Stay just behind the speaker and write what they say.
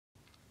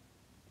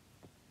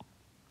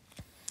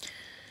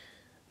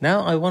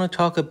Now I want to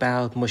talk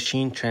about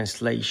machine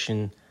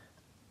translation,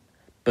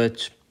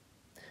 but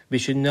we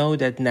should know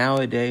that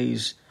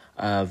nowadays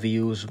we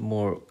use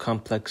more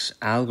complex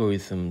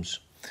algorithms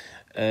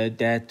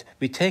that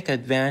we take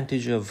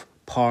advantage of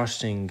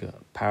parsing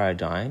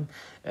paradigm.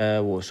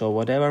 So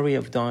whatever we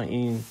have done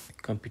in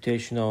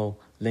computational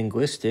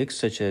linguistics,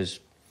 such as,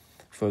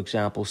 for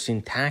example,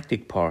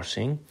 syntactic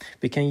parsing,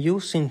 we can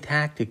use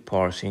syntactic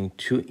parsing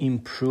to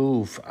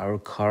improve our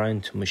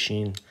current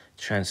machine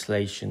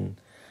translation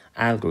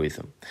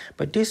algorithm.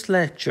 But this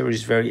lecture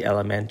is very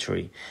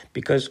elementary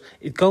because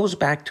it goes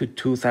back to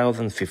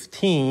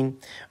 2015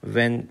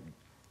 when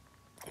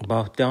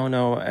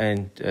Backdown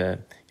and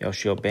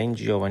Yoshio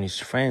Bengio and his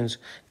friends,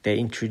 they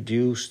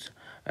introduced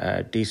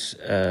this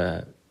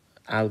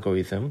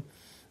algorithm.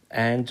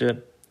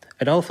 And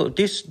also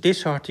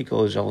this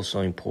article is also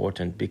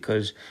important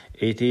because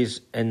it is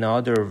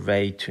another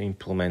way to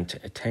implement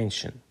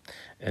attention,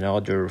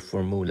 another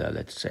formula,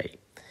 let's say.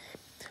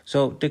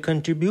 So the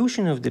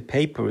contribution of the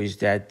paper is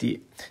that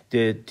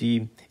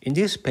in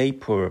this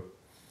paper,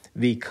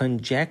 we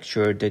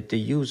conjecture that the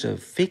use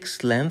of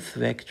fixed length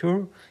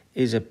vector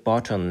is a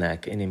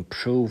bottleneck in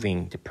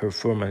improving the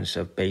performance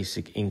of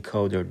basic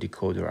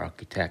encoder-decoder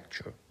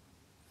architecture.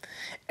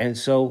 And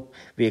so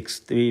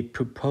we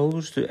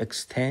propose to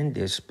extend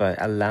this by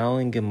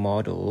allowing a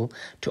model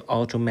to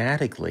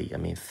automatically,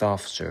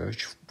 soft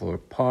search for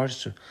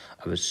parts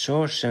of a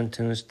source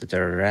sentence that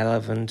are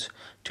relevant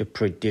to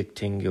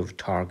predicting your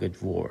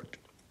target word.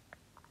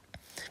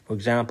 For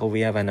example,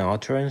 we have an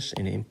utterance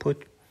in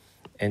input,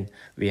 and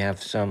we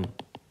have some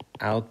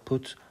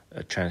output,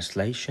 a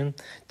translation.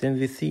 Then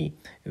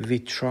we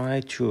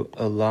try to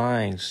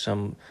align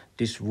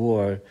this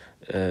word,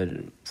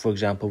 for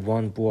example,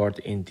 one word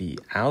in the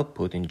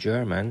output in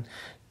German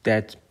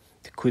that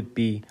could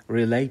be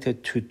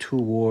related to two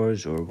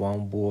words or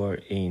one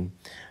word in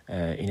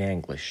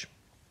English.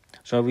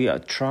 So we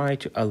try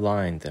to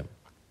align them.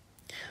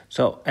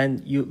 So,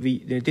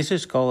 this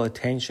is called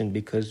attention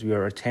because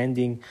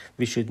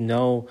we should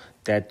know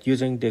that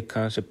using the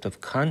concept of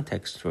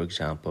context, for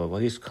example.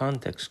 What is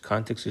context?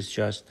 Context is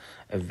just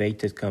a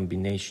weighted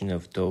combination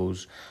of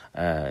those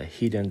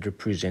hidden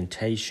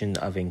representation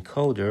of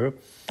encoder,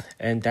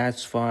 and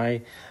that's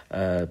why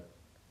a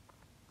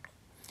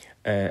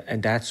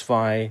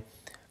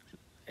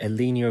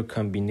linear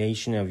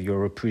combination of your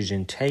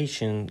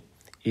representation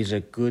is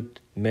a good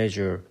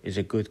measure, is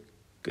a good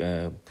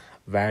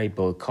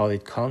variable, call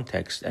it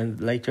context,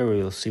 and later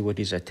we will see what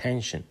is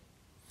attention.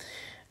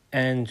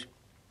 And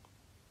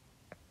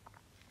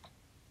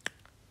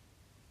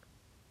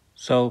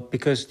so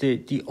because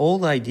the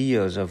old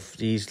ideas of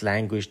these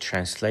language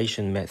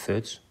translation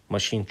methods,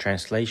 machine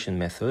translation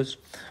methods,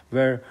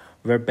 were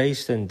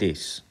based on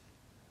this.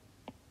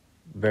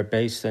 Were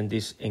based on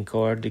this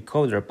encoder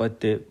decoder,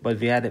 but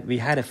we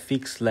had a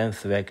fixed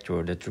length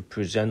vector that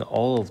represent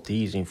all of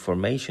these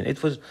information.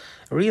 It was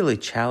really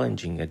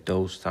challenging at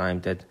those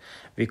times that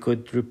we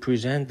could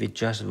represent with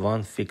just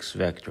one fixed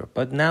vector.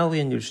 But now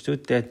we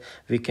understood that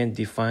we can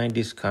define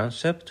this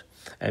concept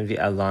and we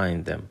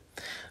align them.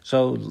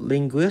 So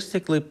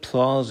linguistically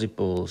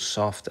plausible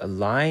soft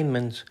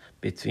alignment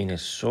between a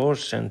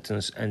source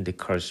sentence and the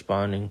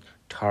corresponding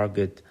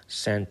target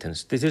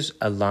sentence. This is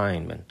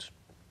alignment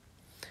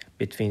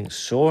between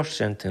source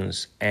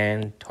sentence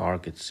and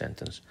target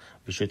sentence.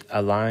 We should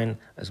align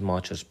as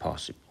much as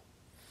possible.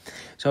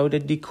 So the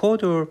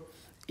decoder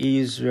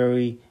is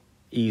very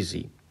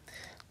easy.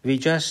 We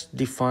just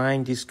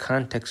define this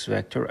context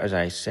vector, as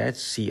I said,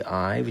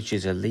 CI, which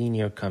is a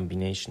linear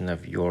combination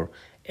of your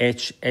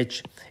H.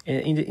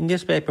 In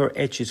this paper,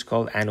 H is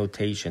called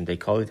annotation. They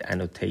call it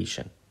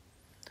annotation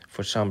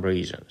for some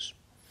reasons.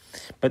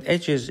 But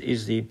H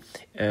is the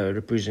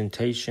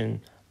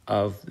representation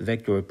of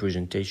vector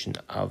representation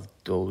of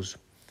those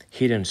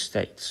hidden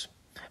states.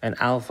 And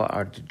alpha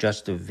are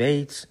just the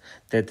weights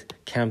that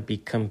can be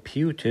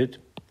computed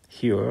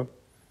here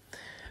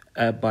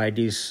by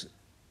this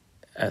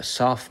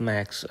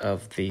softmax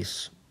of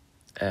this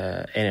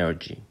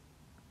energy.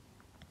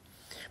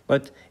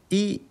 But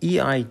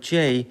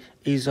EIJ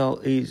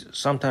is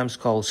sometimes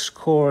called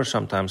score,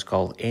 sometimes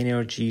called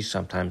energy,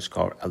 sometimes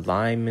called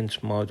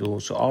alignment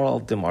module. So all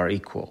of them are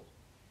equal.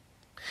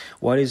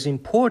 What is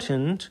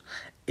important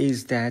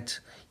is that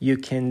you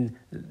can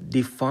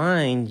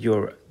define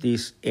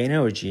this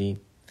energy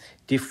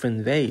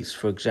different ways.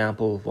 For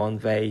example, one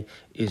way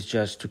is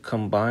just to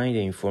combine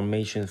the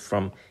information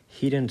from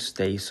hidden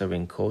states of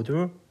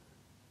encoder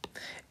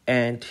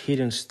and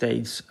hidden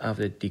states of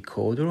the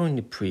decoder in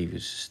the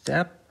previous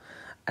step.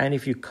 And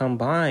if you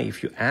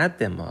add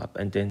them up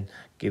and then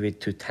give it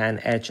to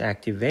 10H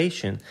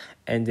activation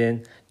and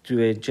then do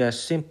a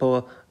just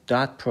simple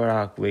dot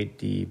product with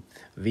the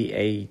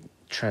VA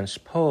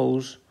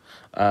transpose,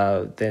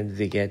 then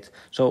we get.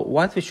 So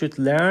what we should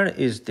learn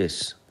is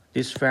this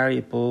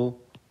variable,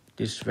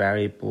 this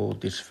variable,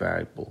 this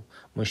variable.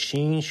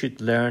 Machine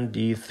should learn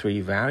these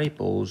three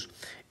variables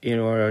in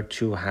order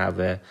to have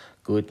a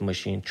good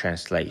machine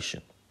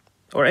translation.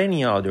 or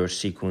any other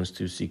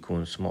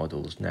sequence-to-sequence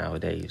models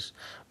nowadays,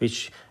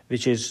 which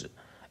is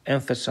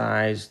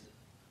emphasized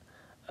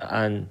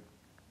and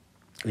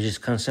which is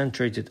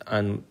concentrated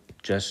on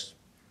just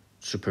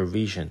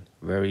supervision,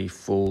 very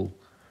full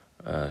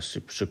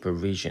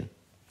supervision.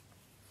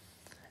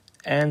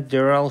 And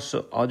there are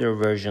also other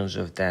versions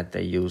of that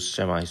use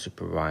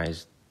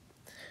semi-supervised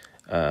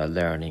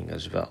learning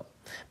as well.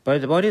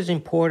 But what is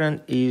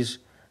important is,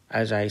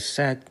 as I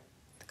said,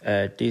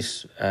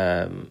 this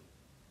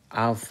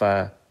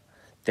alpha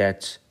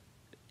that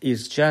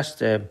is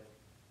just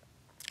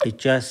it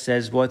just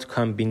says what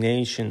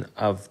combination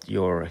of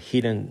your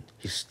hidden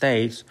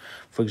states,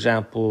 for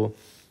example,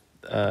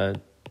 20%,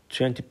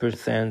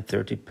 30%,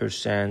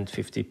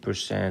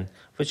 50%,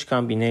 which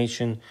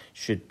combination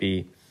should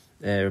be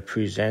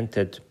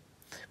represented,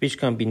 which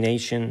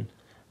combination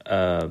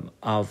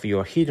of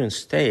your hidden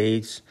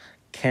states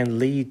can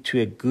lead to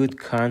a good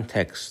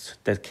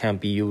context that can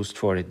be used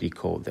for a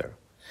decoder.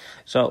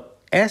 So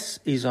S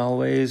is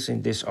always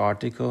in this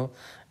article,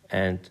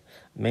 and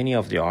many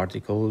of the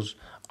articles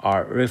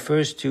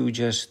refers to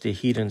just the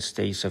hidden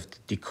states of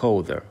the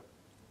decoder.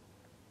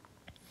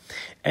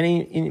 And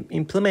in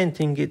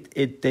implementing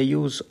it, they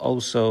use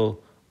also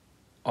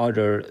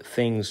other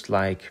things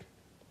like,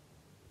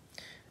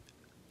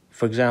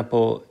 for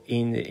example,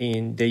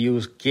 they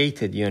use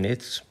gated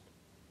units.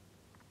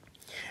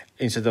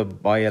 Instead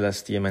of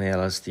BiLSTM and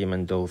LSTM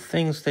and those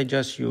things, they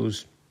just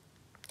use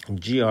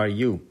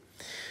GRU.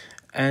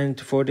 And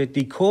for the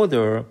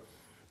decoder,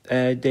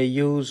 they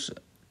use,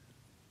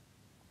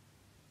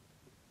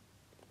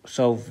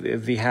 so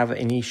we have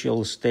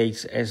initial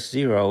states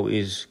S0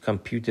 is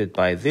computed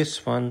by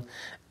this one,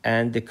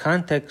 and the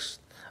context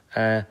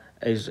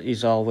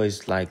is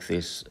always like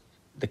this.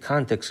 The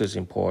context is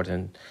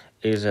important,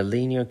 is a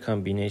linear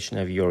combination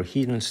of your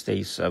hidden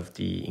states of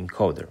the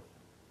encoder.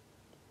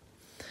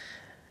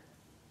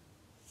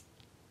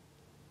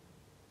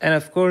 And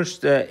of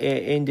course,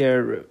 in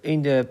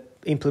the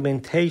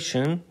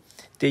implementation,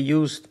 they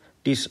used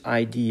this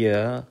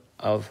idea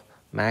of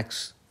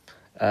max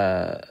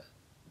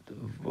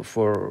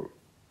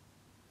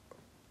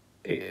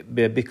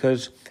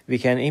because we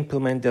can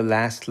implement the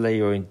last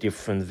layer in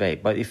different way.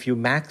 But if you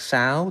max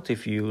out,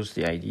 if you use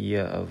the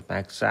idea of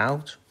max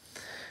out,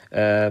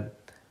 they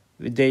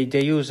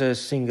use a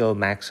single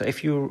max.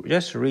 If you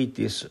just read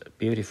this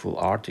beautiful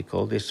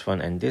article, this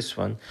one and this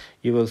one,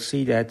 you will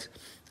see that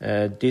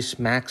this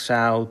max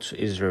out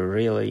is a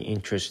really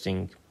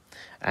interesting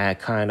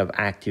kind of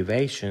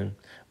activation.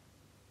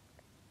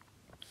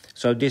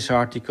 So this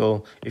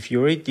article, if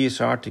you read this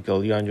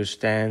article, you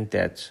understand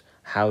that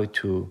how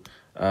to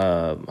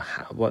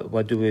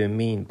what do we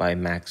mean by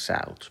max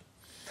out.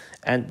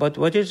 But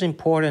what is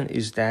important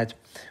is that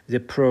the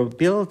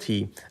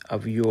probability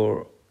of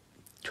your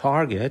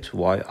target,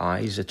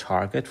 yi is a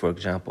target, for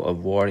example, a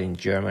word in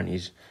German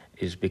is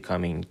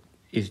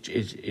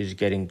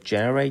getting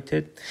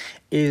generated,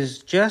 is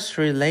just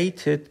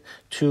related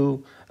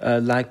to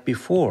like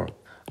before.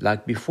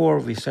 Like before,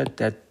 we said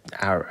that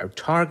our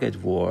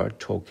target word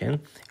token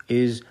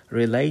is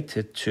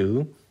related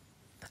to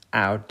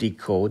our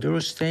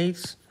decoder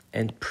states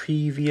and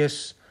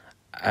previous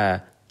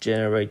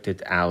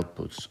generated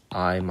outputs,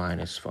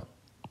 I-1.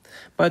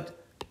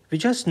 But we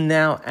just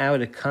now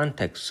add a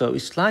context. So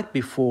it's like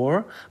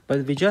before,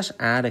 but we just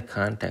add a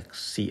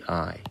context, Ci.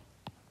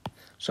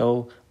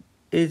 So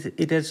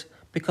it has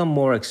become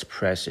more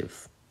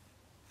expressive.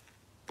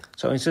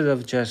 So instead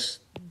of just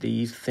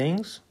these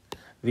things,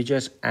 we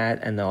just add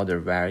another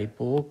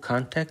variable,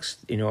 context,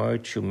 in order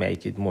to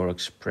make it more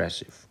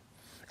expressive.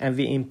 And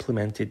we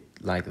implement it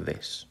like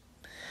this.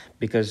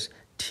 Because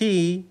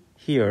T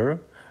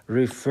here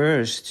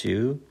refers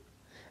to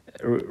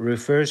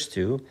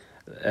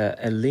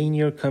a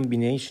linear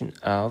combination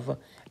of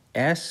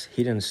S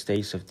hidden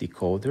states of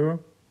decoder,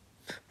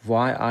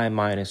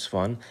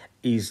 yi-1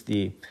 is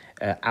the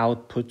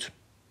output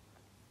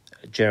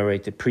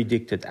generated,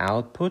 predicted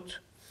output,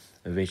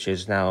 which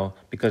is now,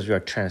 because we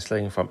are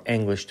translating from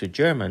English to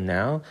German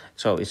now,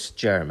 so it's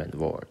German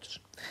words.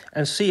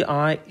 And Ci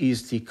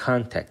is the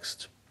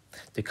context.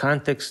 The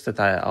context that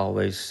I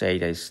always say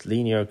that is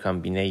linear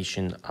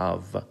combination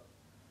of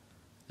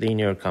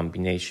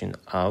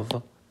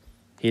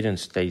hidden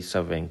states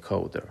of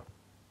encoder.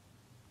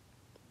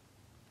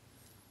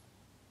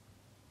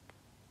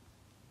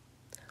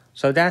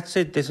 So that's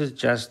it. This is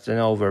just an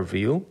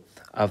overview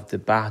of the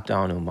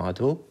Backdown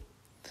model,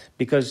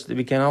 because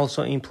we can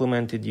also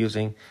implement it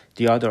using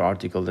the other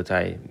article that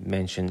I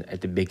mentioned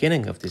at the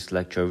beginning of this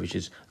lecture, which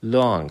is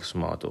Luang's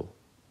model.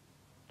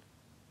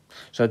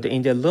 So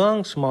in the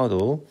Luang's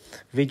model,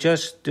 we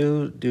just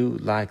do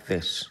like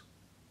this.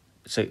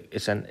 So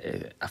it's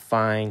a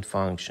find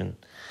function.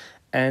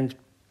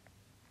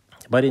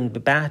 But in the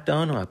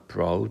Backdown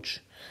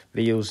approach,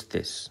 we use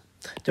this.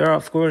 There are,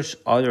 of course,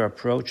 other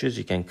approaches.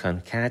 You can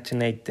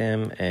concatenate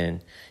them,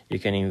 and you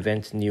can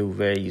invent new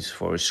ways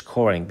for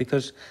scoring,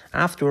 because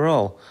after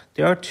all,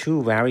 there are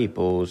two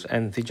variables,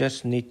 and we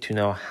just need to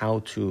know how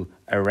to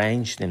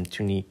arrange them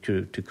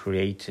to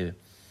create a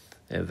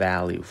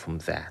value from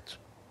that.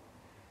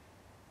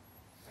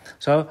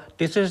 So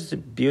this is the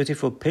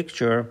beautiful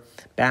picture.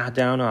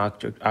 Backdown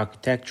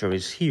architecture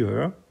is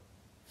here,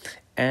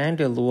 and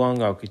the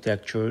Luang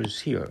architecture is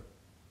here.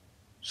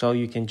 So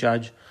you can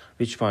judge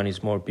which one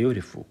is more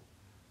beautiful.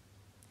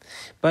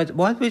 But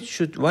what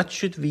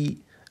should we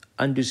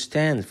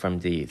understand from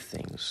these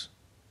things?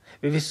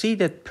 We see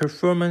that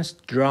performance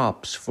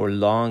drops for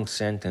long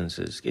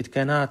sentences. It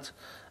cannot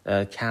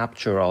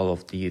capture all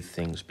of these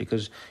things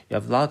because you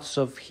have lots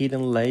of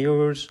hidden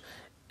layers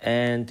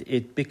and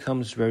it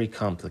becomes very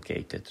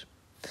complicated.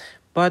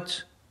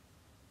 But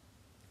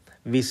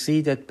we see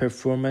that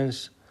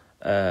performance,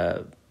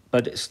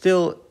 but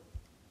still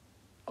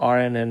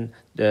RNN,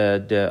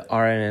 the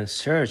RNN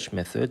search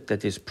method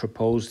that is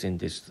proposed in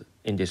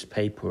this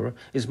paper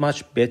is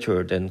much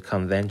better than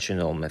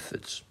conventional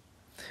methods.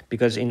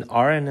 Because in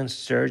RNN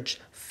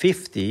search,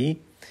 50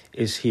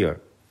 is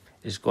here,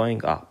 is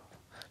going up.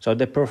 So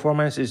the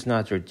performance is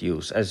not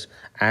reduced. As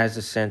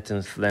the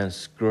sentence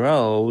length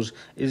grows,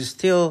 is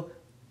still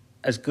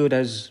as good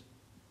as,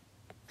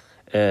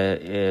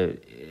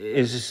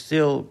 is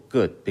still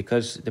good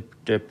because the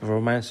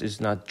performance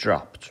is not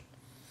dropped.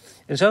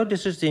 And so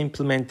this is the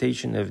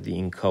implementation of the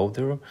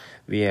encoder.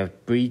 We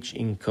have bridge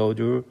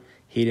encoder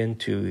hidden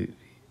to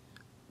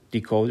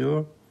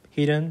decoder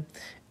hidden.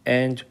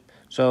 And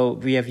so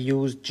we have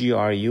used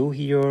GRU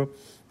here.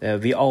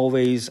 We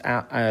always,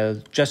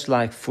 just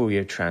like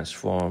Fourier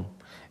transform,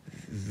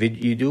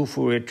 you do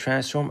Fourier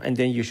transform and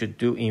then you should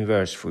do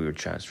inverse Fourier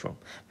transform.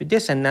 With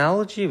this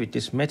analogy, with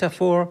this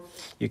metaphor,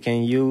 you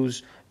can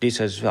use this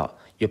as well.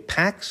 You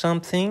pack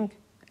something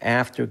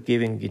after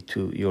giving it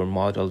to your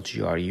model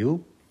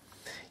GRU,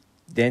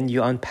 then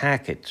you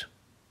unpack it.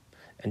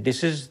 And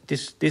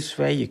this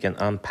way you can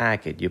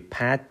unpack it. You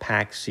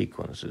pack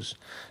sequences.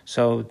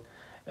 So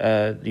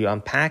you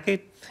unpack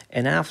it,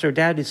 and after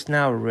that it's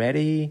now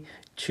ready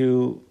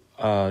to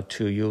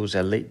use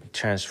a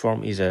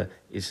transform is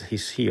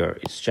here.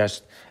 It's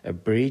just a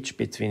bridge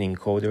between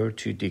encoder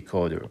to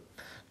decoder.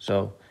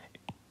 So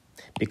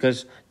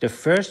because the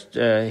first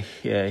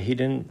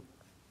hidden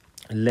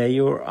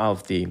layer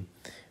of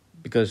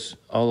because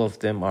all of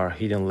them are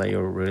hidden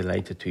layer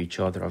related to each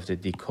other of the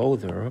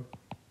decoder,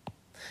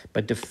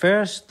 but the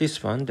first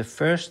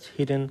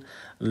hidden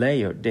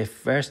layer, the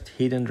first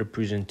hidden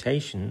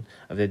representation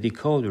of the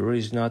decoder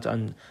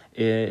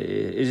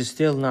is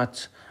still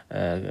not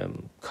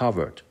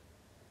covered.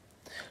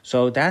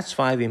 So that's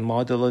why we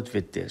model it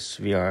with this.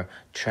 We are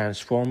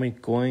transforming,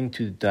 going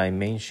to the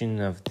dimension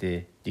of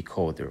the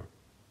decoder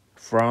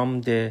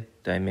from the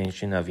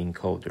dimension of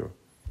encoder.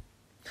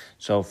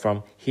 So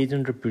from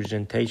hidden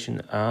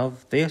representation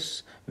of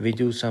this, we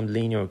do some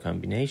linear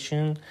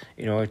combination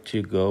in order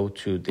to go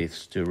to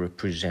this, to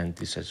represent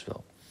this as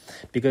well.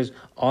 Because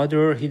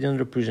other hidden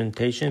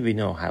representation, we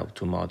know how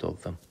to model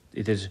them.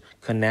 It is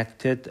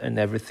connected and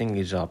everything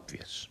is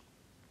obvious.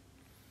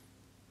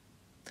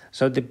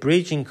 So the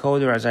bridge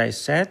encoder, as I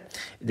said,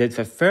 that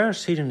the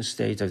first hidden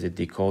state of the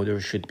decoder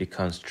should be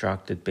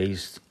constructed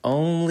based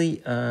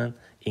only on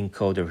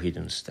encoder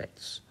hidden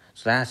states.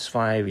 So that's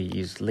why we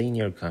use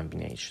linear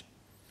combination.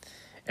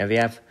 And we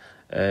have,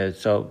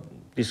 so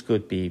this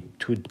could be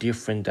two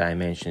different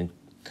dimensions.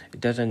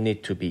 It doesn't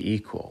need to be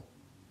equal.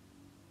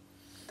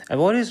 And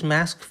what is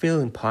mask fill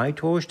in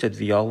PyTorch that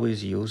we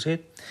always use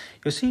it?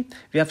 You see,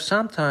 we have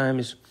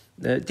sometimes,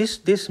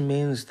 this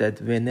means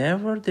that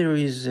whenever there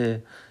is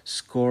a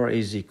score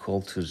is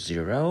equal to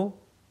 0,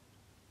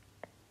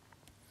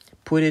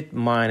 put it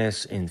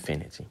minus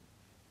infinity.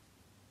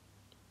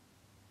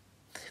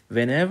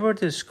 Whenever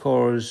the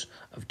scores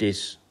of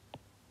this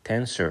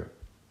tensor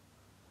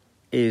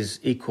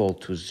is equal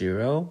to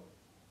 0,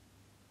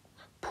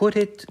 put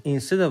it,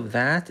 instead of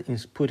that,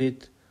 put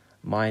it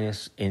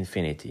minus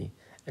infinity.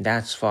 And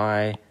that's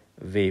why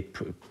we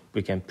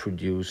can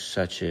produce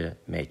such a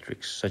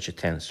matrix, such a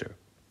tensor.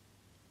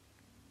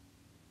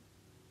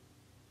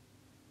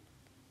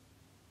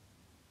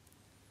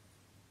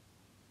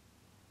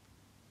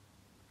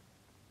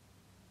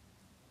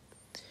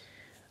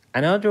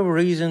 Another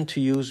reason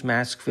to use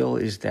mask fill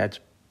is that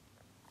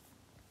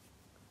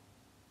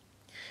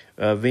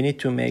we need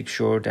to make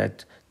sure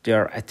that they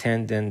are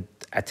attended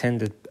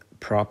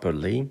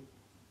properly.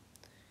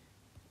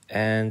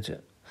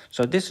 And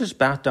so this is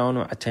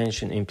Backdown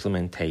Attention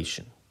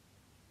implementation.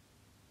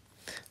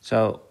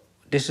 So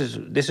this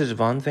is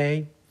one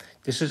way.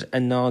 This is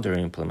another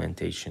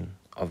implementation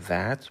of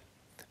that,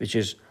 which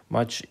is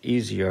much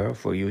easier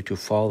for you to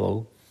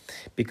follow.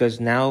 Because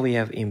now we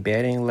have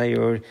embedding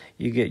layer,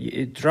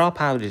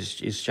 dropout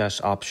is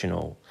just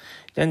optional.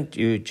 Then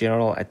you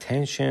general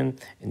attention,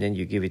 and then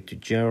you give it to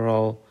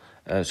general.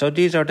 So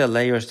these are the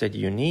layers that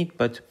you need,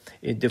 but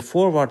the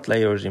forward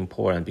layer is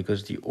important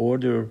because the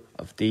order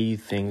of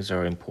these things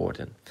are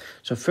important.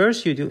 So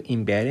first you do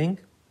embedding,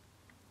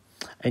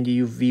 and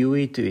you view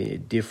it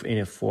in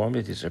a form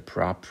that is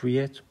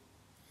appropriate,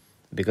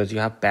 because you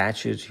have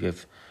batches, you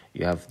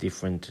have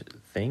different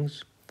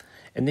things,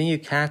 and then you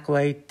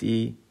calculate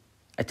the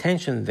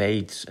attention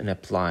weights and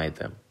apply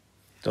them,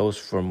 those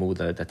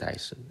formula that I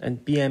said.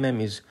 And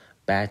BMM is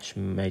batch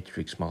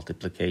matrix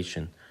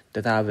multiplication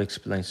that I've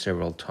explained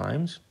several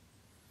times.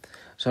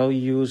 So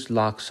you use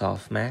log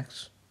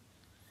softmax.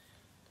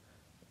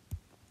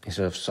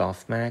 Instead of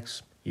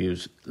softmax,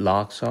 use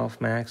log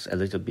softmax, a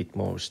little bit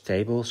more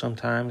stable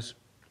sometimes.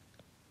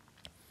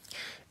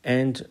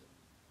 And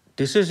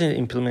this is an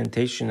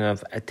implementation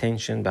of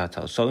attention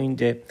battle. So in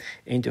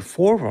the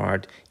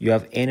forward, you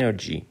have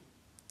energy.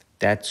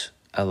 That's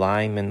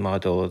alignment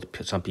model.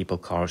 Some people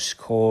call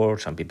score,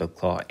 some people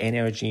call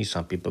energy,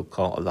 some people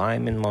call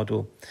alignment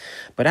model.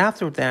 But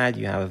after that,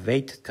 you have a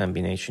weighted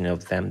combination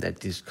of them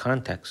that is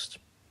context.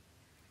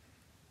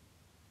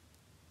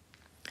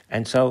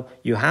 And so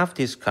you have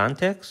this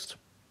context,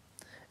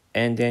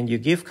 and then you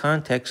give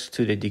context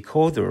to the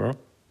decoder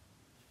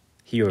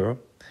here.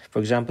 For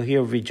example,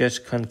 here we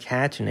just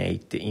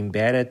concatenate the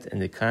embedded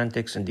and the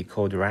context and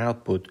decoder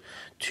output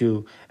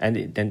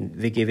and then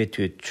we give it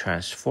to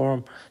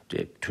transform,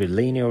 to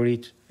linear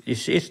it.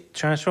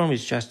 Transform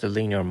is just a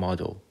linear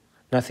model,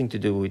 nothing to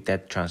do with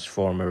that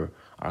transformer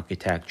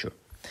architecture.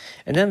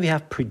 And then we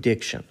have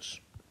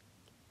predictions.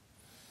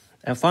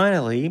 And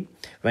finally,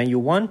 when you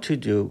want to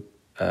do,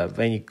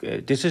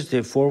 this is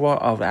the forward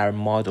of our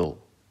model,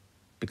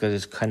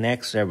 because it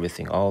connects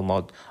everything,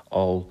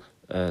 all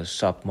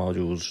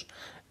submodules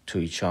to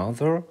each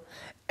other.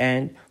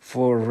 And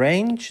for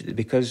range,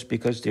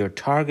 because their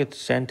target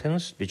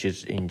sentence, which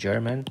is in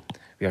German,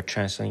 we are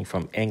translating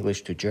from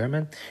English to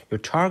German, your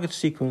target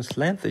sequence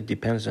length, it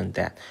depends on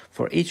that.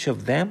 For each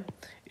of them,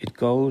 it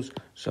goes,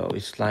 so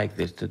it's like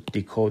this, the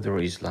decoder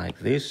is like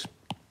this.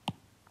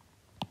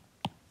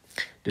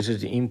 This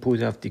is the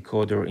input of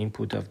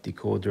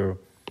decoder,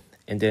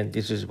 and then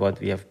this is what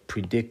we have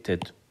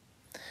predicted.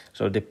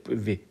 So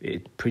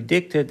it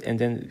predicted and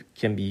then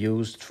can be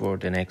used for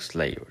the next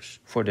layers,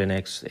 for the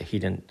next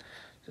hidden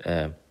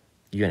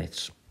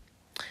units.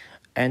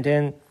 And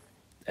then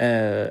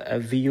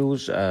we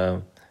use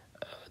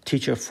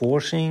teacher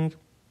forcing.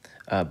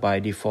 By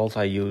default,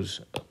 I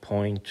use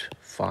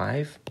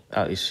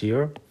 0.5 is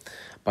here.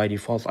 By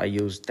default, I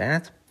use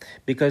that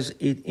because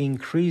it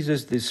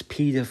increases the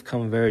speed of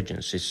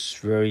convergence. It's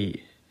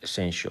very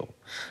essential.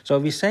 So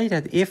we say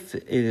that if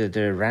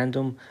the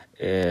random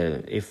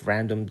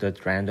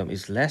random.random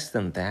is less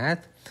than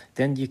that,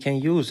 then you can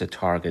use a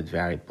target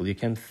variable. You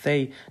can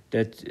say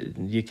that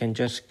you can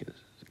just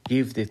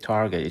give the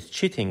target. It's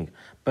cheating,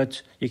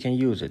 but you can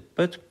use it.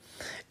 But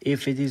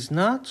if it is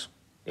not,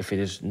 if it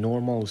is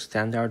normal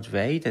standard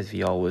way that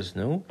we always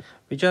know,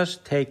 we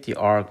just take the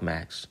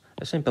argmax,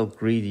 a simple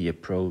greedy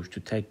approach to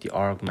take the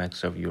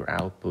argmax of your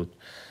output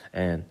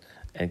and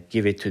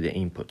give it to the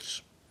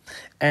inputs.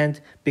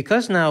 And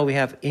because now we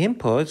have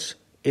inputs,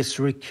 it's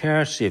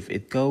recursive.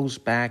 It goes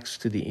back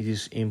to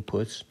these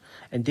inputs,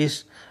 and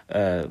this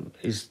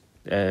is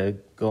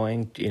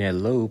going in a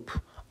loop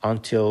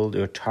until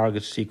your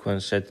target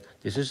sequence said,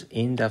 this is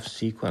end of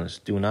sequence,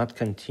 do not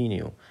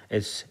continue.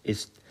 It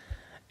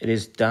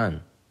is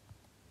done.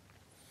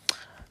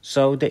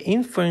 So the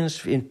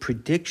inference in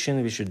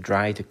prediction, we should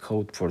write a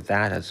code for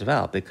that as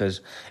well,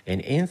 because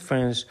in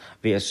inference,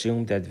 we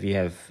assume that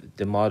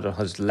the model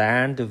has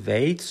learned the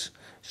weights,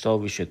 so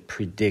we should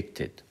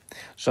predict it.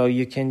 So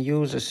you can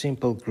use a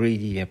simple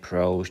greedy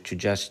approach to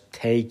just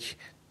take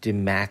the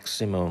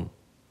maximum,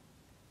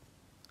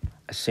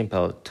 a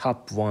simple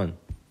top one,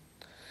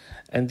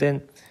 and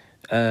then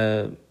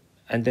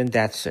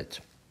that's it.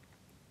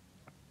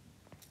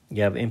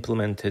 You have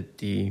implemented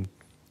the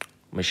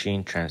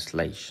machine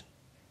translation.